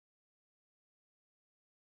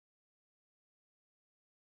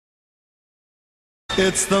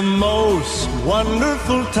It's the most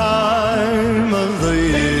wonderful time of the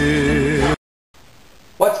year.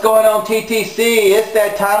 What's going on, TTC? It's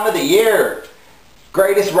that time of the year.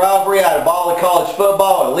 Greatest rivalry out of all of college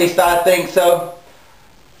football, at least I think so.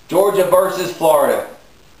 Georgia versus Florida.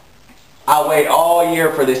 I wait all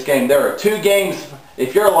year for this game. There are two games.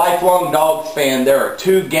 If you're a lifelong Dogs fan, there are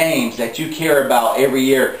two games that you care about every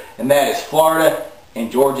year, and that is Florida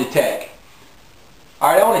and Georgia Tech.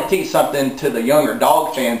 Alright, I want to teach something to the younger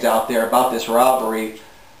Dog fans out there about this rivalry.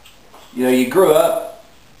 You know, you grew up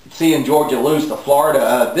seeing Georgia lose to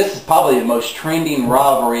Florida. This is probably the most trending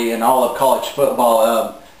rivalry in all of college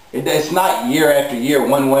football. It's not year after year,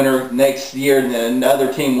 one winner, next year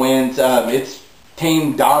another team wins. Its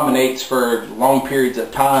team dominates for long periods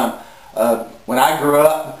of time. When I grew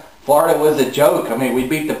up, Florida was a joke. I mean, we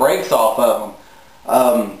beat the brakes off of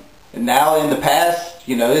them. And now in the past,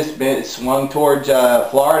 you know, it's swung towards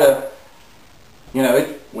Florida. You know,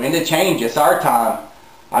 when to change. It's our time.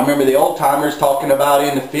 I remember the old timers talking about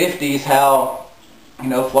in the 50s how, you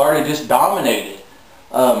know, Florida just dominated.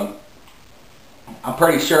 I'm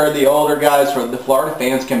pretty sure the older guys, for the Florida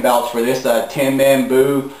fans, can vouch for this. Tim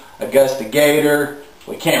Boo, GAYtor.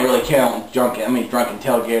 We can't really count Drunken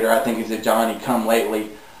Tailgater. I think he's a Johnny come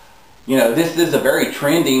lately. You know, this is a very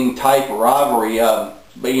trending type of rivalry.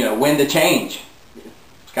 But, you know, when to change.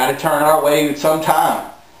 It's got to turn our way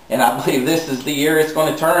sometime. And I believe this is the year it's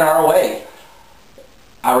going to turn our way.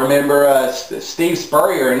 I remember Steve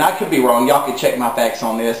Spurrier, and I could be wrong. Y'all could check my facts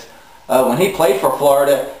on this. When he played for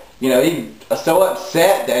Florida, you know, he was so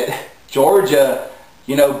upset that Georgia,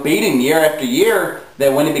 you know, beat him year after year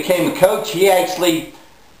that when he became a coach, he actually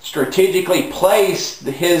strategically placed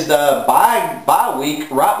his bye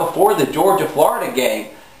week right before the Georgia-Florida game.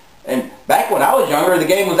 And back when I was younger, the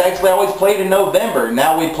game was actually always played in November.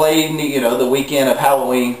 Now we play, you know, the weekend of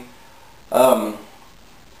Halloween.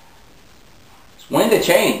 When to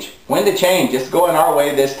change? When to change? It's going our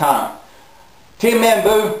way this time. Tim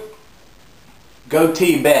Boo, go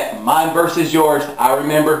T-Bet. Mine versus yours. I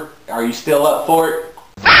remember. Are you still up for it?